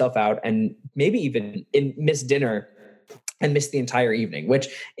knock yourself out, and maybe even miss dinner and miss the entire evening, which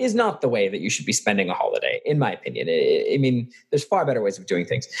is not the way that you should be spending a holiday, in my opinion. I mean, there's far better ways of doing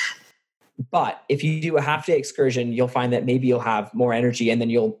things. But if you do a half-day excursion, you'll find that maybe you'll have more energy, and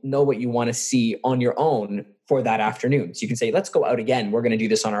then you'll know what you want to see on your own for that afternoon. So you can say, let's go out again. We're going to do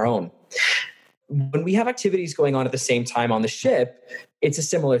this on our own. When we have activities going on at the same time on the ship, it's a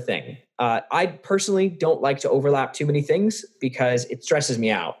similar thing. I personally don't like to overlap too many things because it stresses me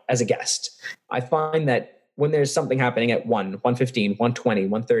out as a guest. I find that when there's something happening at 1:15, 1:20,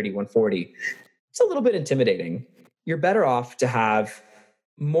 1:30, 1:40, it's a little bit intimidating. You're better off to have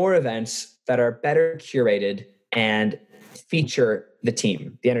more events that are better curated and feature the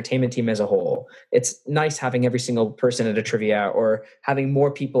team, the entertainment team as a whole. It's nice having every single person at a trivia or having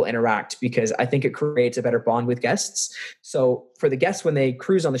more people interact, because I think it creates a better bond with guests. So for the guests, when they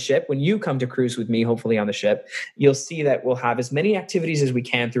cruise on the ship, when you come to cruise with me, hopefully on the ship, you'll see that we'll have as many activities as we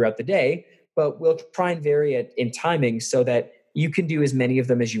can throughout the day, but we'll try and vary it in timing so that you can do as many of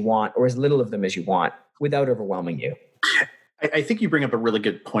them as you want or as little of them as you want without overwhelming you. I think you bring up a really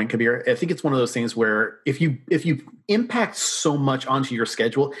good point, Kabir. I think it's one of those things where if you impact so much onto your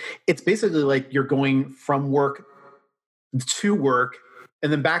schedule, it's basically like you're going from work to work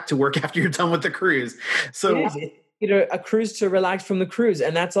and then back to work after you're done with the cruise. So a cruise to relax from the cruise.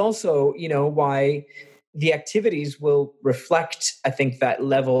 And that's also, why the activities will reflect, I think, that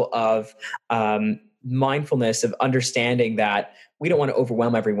level of mindfulness, of understanding that we don't want to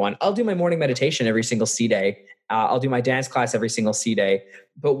overwhelm everyone. I'll do my morning meditation every single sea day. I'll do my dance class every single sea day.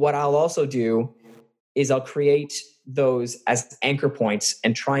 But what I'll also do is I'll create those as anchor points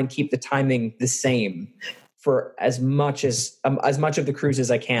and try and keep the timing the same for as much of the cruise as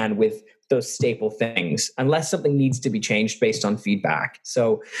I can with those staple things, unless something needs to be changed based on feedback.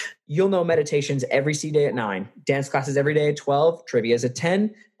 So you'll know meditations every sea day at 9, dance classes every day at 12, trivia's at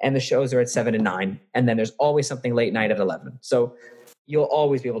 10, and the shows are at 7 and 9. And then there's always something late night at 11. So you'll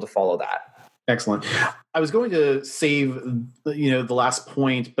always be able to follow that. Excellent. I was going to save, the last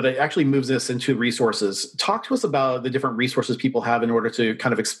point, but it actually moves us into resources. Talk to us about the different resources people have in order to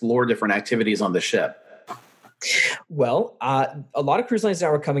kind of explore different activities on the ship. Well, a lot of cruise lines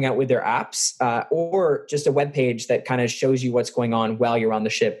now are coming out with their apps or just a web page that kind of shows you what's going on while you're on the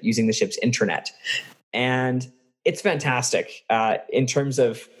ship using the ship's intranet. And it's fantastic in terms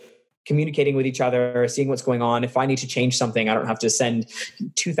of communicating with each other, seeing what's going on. If I need to change something, I don't have to send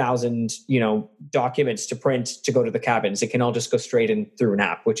 2,000, documents to print to go to the cabins. It can all just go straight in through an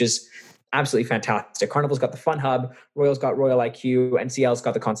app, which is absolutely fantastic. Carnival's got the Fun Hub, Royal's got Royal IQ, NCL's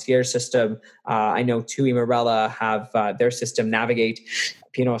got the concierge system. I know TUI Marella have their system, Navigate.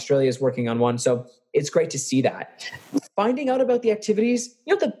 P&O Australia is working on one. So it's great to see that. Finding out about the activities,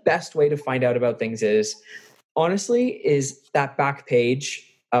 the best way to find out about things is that back page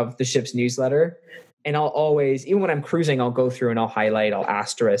of the ship's newsletter. And I'll always, even when I'm cruising, I'll go through and I'll highlight, I'll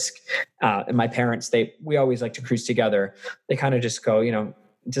asterisk. And my parents, we always like to cruise together. They kind of just go,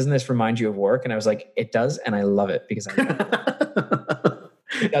 doesn't this remind you of work? And I was like, it does. And I love it because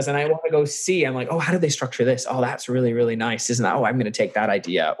it does. And I want to go see, I'm like, oh, how did they structure this? Oh, that's really, really nice. Isn't that? Oh, I'm going to take that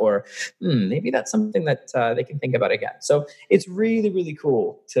idea. Or maybe that's something that they can think about again. So it's really, really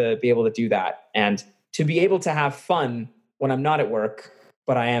cool to be able to do that and to be able to have fun when I'm not at work,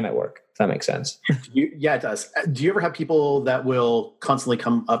 but I am at work. If that makes sense. Yeah, it does. Do you ever have people that will constantly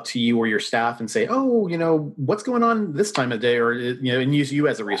come up to you or your staff and say, oh, what's going on this time of day, or, and use you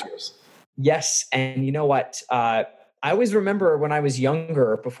as a resource? Yes. And you know what? I always remember when I was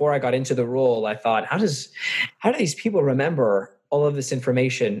younger, before I got into the role, I thought, how do these people remember all of this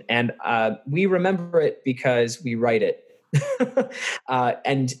information? And we remember it because we write it.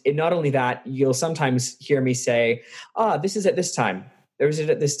 And not only that, you'll sometimes hear me say, this is at this time. There's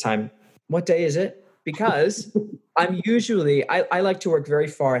it at this time. What day is it? Because I'm usually, I like to work very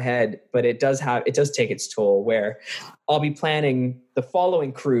far ahead, but it does take its toll where I'll be planning the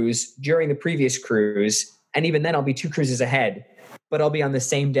following cruise during the previous cruise. And even then I'll be 2 cruises ahead, but I'll be on the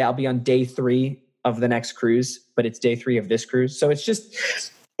same day. I'll be on day 3 of the next cruise, but it's day 3 of this cruise. So it's just,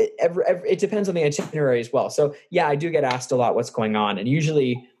 it depends on the itinerary as well. So yeah, I do get asked a lot what's going on. And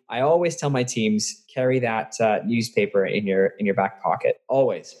usually I always tell my teams, carry that newspaper in your back pocket,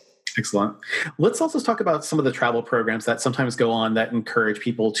 always. Excellent. Let's also talk about some of the travel programs that sometimes go on that encourage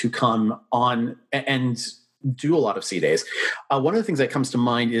people to come on and do a lot of sea days. One of the things that comes to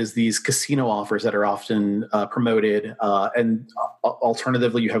mind is these casino offers that are often promoted, and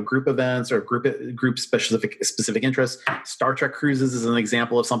alternatively, you have group events or group specific interests. Star Trek cruises is an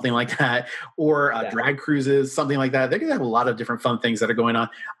example of something like that, or drag cruises, something like that. They're going to have a lot of different fun things that are going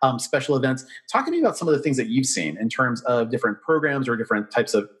on. Special events. Talk to me about some of the things that you've seen in terms of different programs or different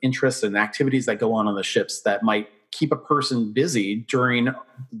types of interests and activities that go on the ships that might keep a person busy during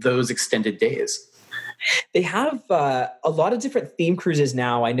those extended days. They have a lot of different theme cruises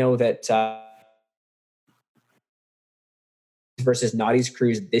now. I know that versus Naughty's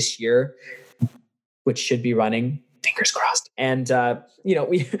cruise this year, which should be running, fingers crossed. And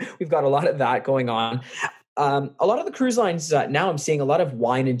we've got a lot of that going on. A lot of the cruise lines now, I'm seeing a lot of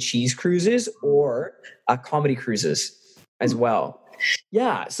wine and cheese cruises or comedy cruises as well.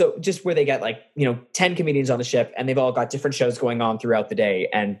 Yeah. So just where they get 10 comedians on the ship and they've all got different shows going on throughout the day.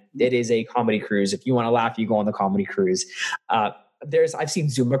 And it is a comedy cruise. If you want to laugh, you go on the comedy cruise. I've seen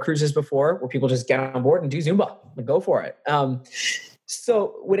Zumba cruises before where people just get on board and do Zumba and go for it.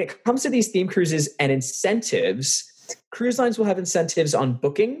 So when it comes to these theme cruises and incentives, cruise lines will have incentives on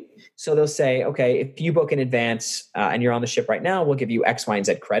booking. So they'll say, okay, if you book in advance and you're on the ship right now, we'll give you X, Y, and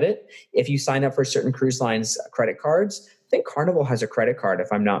Z credit. If you sign up for certain cruise lines credit cards, I think Carnival has a credit card, if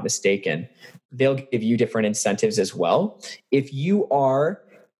I'm not mistaken. They'll give you different incentives as well. If you are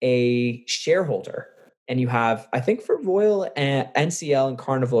a shareholder and you have, I think for Royal and NCL and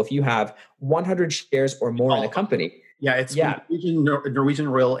Carnival, if you have 100 shares or more in the company. Yeah, it's Norwegian,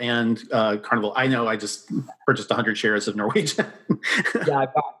 Royal, and Carnival. I know I just purchased 100 shares of Norwegian. Yeah, I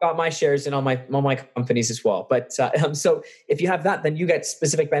got my shares in all my companies as well. But so if you have that, then you get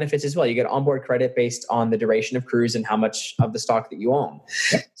specific benefits as well. You get onboard credit based on the duration of cruise and how much of the stock that you own.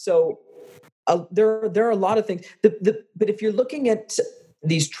 So there are a lot of things. But if you're looking at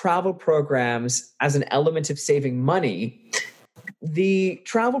these travel programs as an element of saving money, the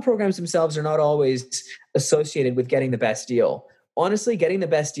travel programs themselves are not always associated with getting the best deal. Honestly, getting the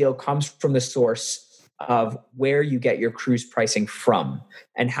best deal comes from the source of where you get your cruise pricing from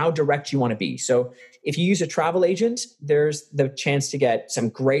and how direct you want to be. So if you use a travel agent, there's the chance to get some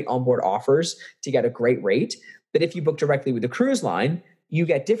great onboard offers to get a great rate. But if you book directly with the cruise line, you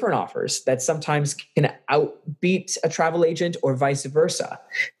get different offers that sometimes can outbeat a travel agent or vice versa.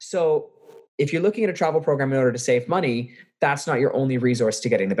 So if you're looking at a travel program in order to save money, that's not your only resource to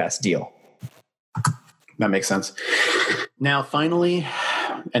getting the best deal. That makes sense. Now, finally,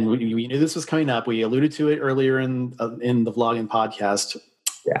 and we knew this was coming up. We alluded to it earlier in the vlog and podcast.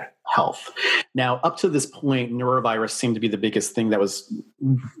 Yeah. Health. Now, up to this point, norovirus seemed to be the biggest thing that was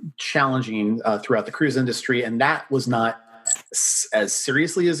challenging throughout the cruise industry, and that was not as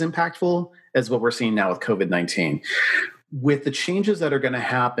seriously as impactful as what we're seeing now with COVID-19. With the changes that are going to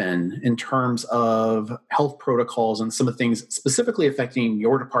happen in terms of health protocols and some of the things specifically affecting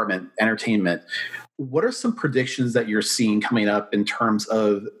your department, entertainment, what are some predictions that you're seeing coming up in terms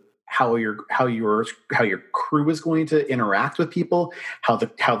of how your crew is going to interact with people, how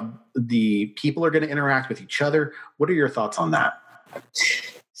the people are going to interact with each other? What are your thoughts on that?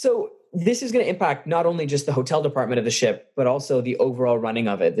 So this is going to impact not only just the hotel department of the ship, but also the overall running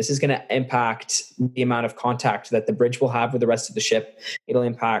of it. This is going to impact the amount of contact that the bridge will have with the rest of the ship. It'll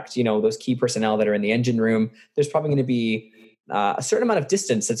impact, those key personnel that are in the engine room. There's probably going to be a certain amount of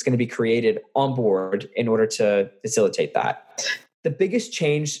distance that's going to be created on board in order to facilitate that. The biggest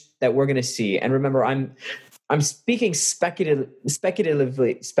change that we're going to see, and remember, I'm speaking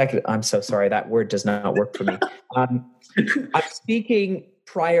speculatively. I'm so sorry, that word does not work for me. I'm speaking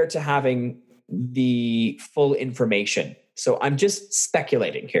prior to having the full information. So I'm just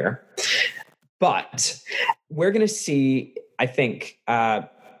speculating here. But we're going to see, I think,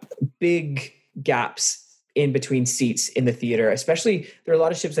 big gaps in between seats in the theater. Especially, there are a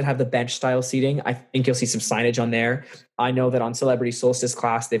lot of ships that have the bench style seating. I think you'll see some signage on there. I know that on Celebrity Solstice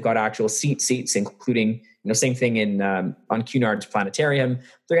class, they've got actual seats, including, same thing in on Cunard's Planetarium.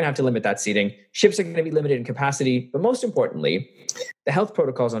 They're going to have to limit that seating. Ships are going to be limited in capacity, but most importantly, the health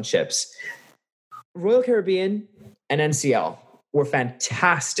protocols on ships. Royal Caribbean and NCL were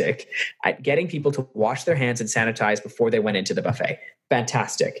fantastic at getting people to wash their hands and sanitize before they went into the buffet.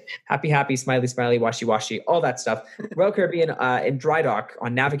 Fantastic. Happy, smiley, washy, all that stuff. Royal Caribbean in dry dock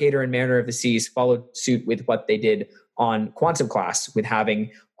on Navigator and Mariner of the Seas followed suit with what they did on Quantum class, with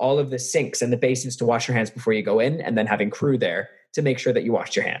having all of the sinks and the basins to wash your hands before you go in, and then having crew there to make sure that you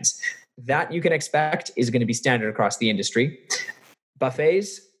wash your hands. That you can expect is going to be standard across the industry.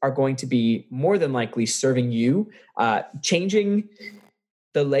 Buffets are going to be more than likely serving you, changing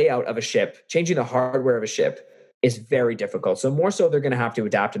the layout of a ship, changing the hardware of a ship is very difficult. So more so, they're going to have to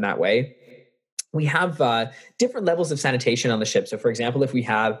adapt in that way. We have different levels of sanitation on the ship. So for example, if we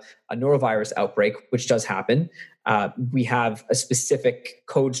have a norovirus outbreak, which does happen, we have a specific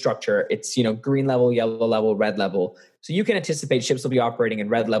code structure. It's, green level, yellow level, red level. So you can anticipate ships will be operating in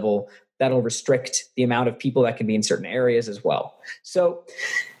red level. That'll restrict the amount of people that can be in certain areas as well. So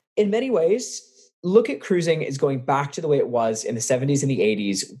in many ways, look at cruising is going back to the way it was in the 70s and the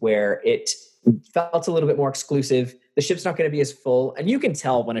 80s, where it felt a little bit more exclusive. The ship's not going to be as full. And you can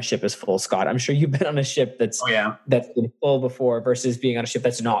tell when a ship is full, Scott. I'm sure you've been on a ship that's been full before versus being on a ship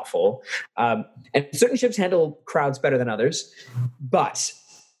that's not full. And certain ships handle crowds better than others. But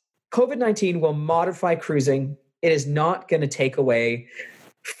COVID-19 will modify cruising. It is not going to take away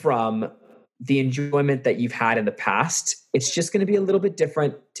from the enjoyment that you've had in the past. It's just going to be a little bit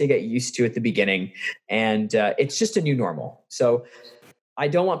different to get used to at the beginning. And it's just a new normal. So I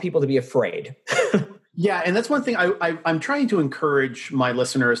don't want people to be afraid. Yeah, and that's one thing I'm trying to encourage my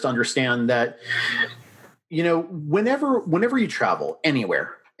listeners to understand, that, whenever you travel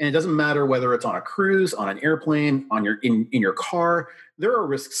anywhere, and it doesn't matter whether it's on a cruise, on an airplane, in your car, there are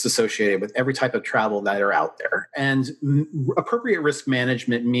risks associated with every type of travel that are out there. And appropriate risk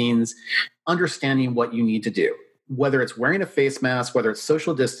management means understanding what you need to do, whether it's wearing a face mask, whether it's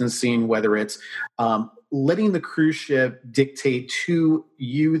social distancing, whether it's letting the cruise ship dictate to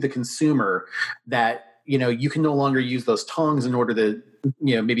you, the consumer, that you can no longer use those tongs in order to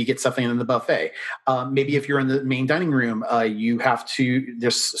maybe get something in the buffet. Maybe if you're in the main dining room,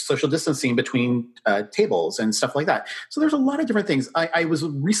 there's social distancing between tables and stuff like that. So there's a lot of different things. I was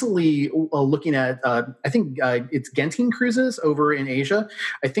recently looking at, I think it's Genting Cruises over in Asia.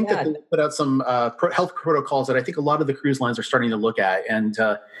 I think that they put out some health protocols that I think a lot of the cruise lines are starting to look at. And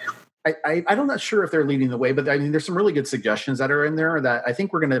I'm not sure if they're leading the way, but I mean, there's some really good suggestions that are in there that I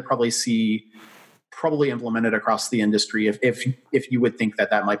think we're going to probably see implemented across the industry, if you would think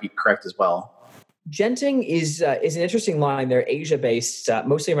that might be correct as well. Genting is an interesting line. They're Asia-based,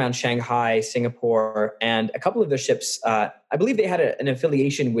 mostly around Shanghai, Singapore, and a couple of their ships. I believe they had an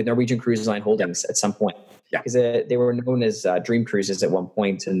affiliation with Norwegian Cruise Line Holdings at some point. Yeah, because they were known as Dream Cruises at one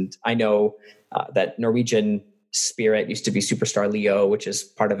point, and I know that Norwegian Spirit used to be Superstar Leo, which is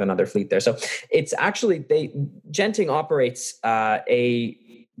part of another fleet there. So it's actually Genting operates a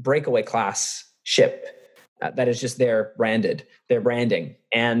breakaway class ship that is just their branding.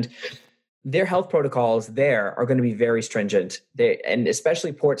 And their health protocols there are going to be very stringent. And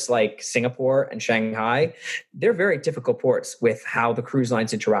especially ports like Singapore and Shanghai, they're very difficult ports with how the cruise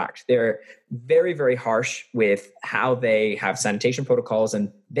lines interact. They're very, very harsh with how they have sanitation protocols,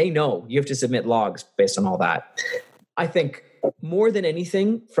 and they know you have to submit logs based on all that. I think more than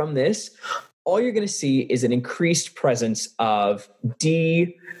anything from this, all you're going to see is an increased presence of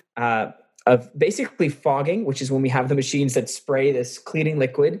basically fogging, which is when we have the machines that spray this cleaning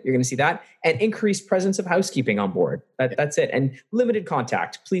liquid. You're going to see that, and increased presence of housekeeping on board. That's it. And limited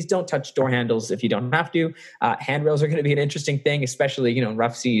contact. Please don't touch door handles if you don't have to. Handrails are going to be an interesting thing, especially, in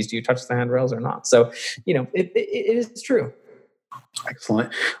rough seas. Do you touch the handrails or not? So, it is true.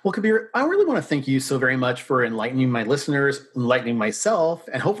 Excellent. Well, Kabir, I really want to thank you so very much for enlightening my listeners, enlightening myself,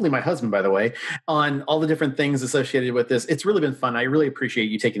 and hopefully my husband, by the way, on all the different things associated with this. It's really been fun. I really appreciate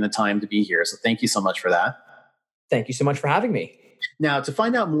you taking the time to be here. So thank you so much for that. Thank you so much for having me. Now, to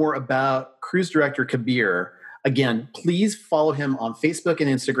find out more about Cruise Director Kabir, again, please follow him on Facebook and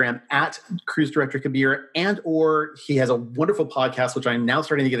Instagram at Cruise Director Kabir, or he has a wonderful podcast, which I'm now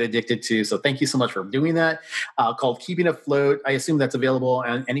starting to get addicted to. So thank you so much for doing that, called Keeping Afloat. I assume that's available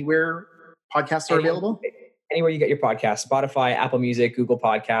anywhere podcasts are available? Anywhere you get your podcast, Spotify, Apple Music, Google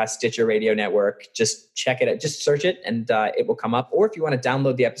Podcasts, Stitcher Radio Network. Just check it out. Just search it and it will come up. Or if you want to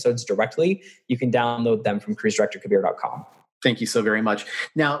download the episodes directly, you can download them from cruisedirectorkabir.com. Thank you so very much.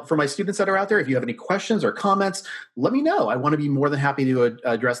 Now, for my students that are out there, if you have any questions or comments, let me know. I want to be more than happy to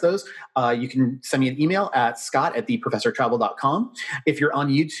address those. You can send me an email at scott@theprofessortravel.com. If you're on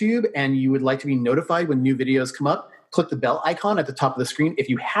YouTube and you would like to be notified when new videos come up, click the bell icon at the top of the screen. If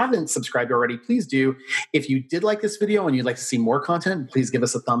you haven't subscribed already, please do. If you did like this video and you'd like to see more content, please give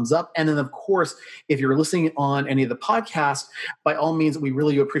us a thumbs up. And then, of course, if you're listening on any of the podcasts, by all means, we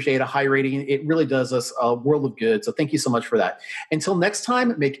really appreciate a high rating. It really does us a world of good. So thank you so much for that. Until next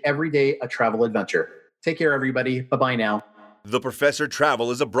time, make every day a travel adventure. Take care, everybody. Bye-bye now. The Professor Travel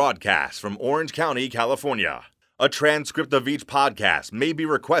is a broadcast from Orange County, California. A transcript of each podcast may be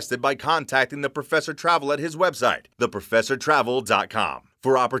requested by contacting the Professor Travel at his website, theprofessortravel.com.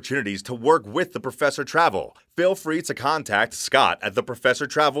 For opportunities to work with the Professor Travel, feel free to contact Scott at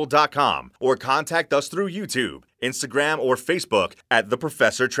theprofessortravel.com or contact us through YouTube, Instagram, or Facebook at The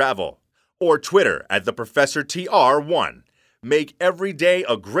Professor Travel, or Twitter at TheProfessorTR1. Make every day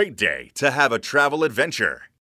a great day to have a travel adventure.